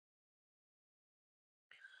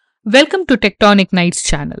Welcome to Tectonic Nights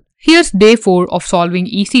channel. Here's day 4 of solving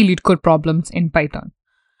easy LeetCode problems in Python.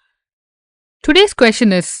 Today's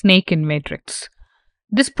question is snake in matrix.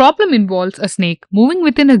 This problem involves a snake moving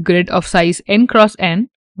within a grid of size n cross n,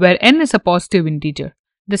 where n is a positive integer.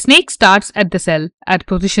 The snake starts at the cell at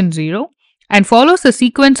position 0 and follows a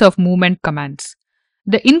sequence of movement commands.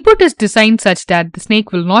 The input is designed such that the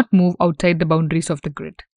snake will not move outside the boundaries of the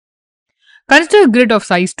grid. Consider a grid of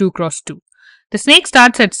size 2 cross 2. The snake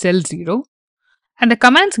starts at cell 0 and the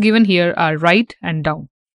commands given here are right and down.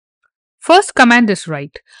 First command is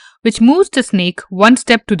right, which moves the snake one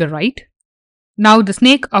step to the right. Now the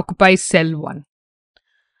snake occupies cell 1.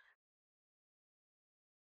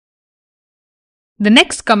 The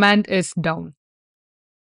next command is down,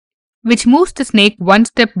 which moves the snake one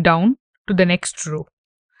step down to the next row.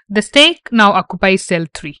 The snake now occupies cell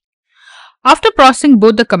 3. After processing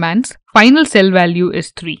both the commands, final cell value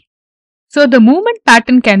is 3. So the movement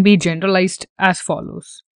pattern can be generalized as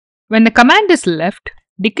follows. When the command is left,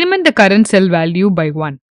 decrement the current cell value by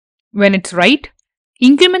 1. When it's right,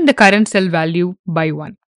 increment the current cell value by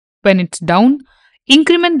 1. When it's down,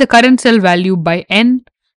 increment the current cell value by n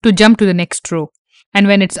to jump to the next row. And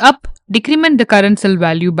when it's up, decrement the current cell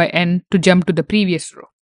value by n to jump to the previous row.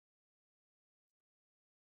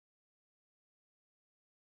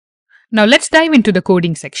 Now let's dive into the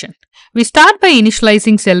coding section. We start by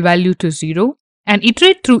initializing cell value to 0 and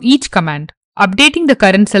iterate through each command, updating the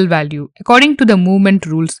current cell value according to the movement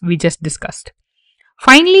rules we just discussed.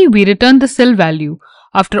 Finally, we return the cell value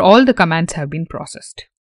after all the commands have been processed.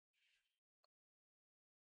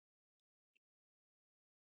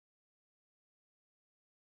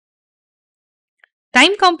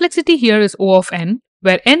 Time complexity here is O of n,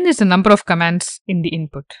 where n is the number of commands in the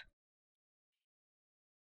input.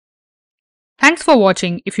 Thanks for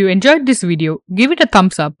watching. If you enjoyed this video, give it a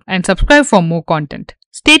thumbs up and subscribe for more content.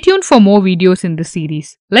 Stay tuned for more videos in this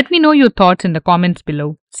series. Let me know your thoughts in the comments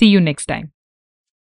below. See you next time.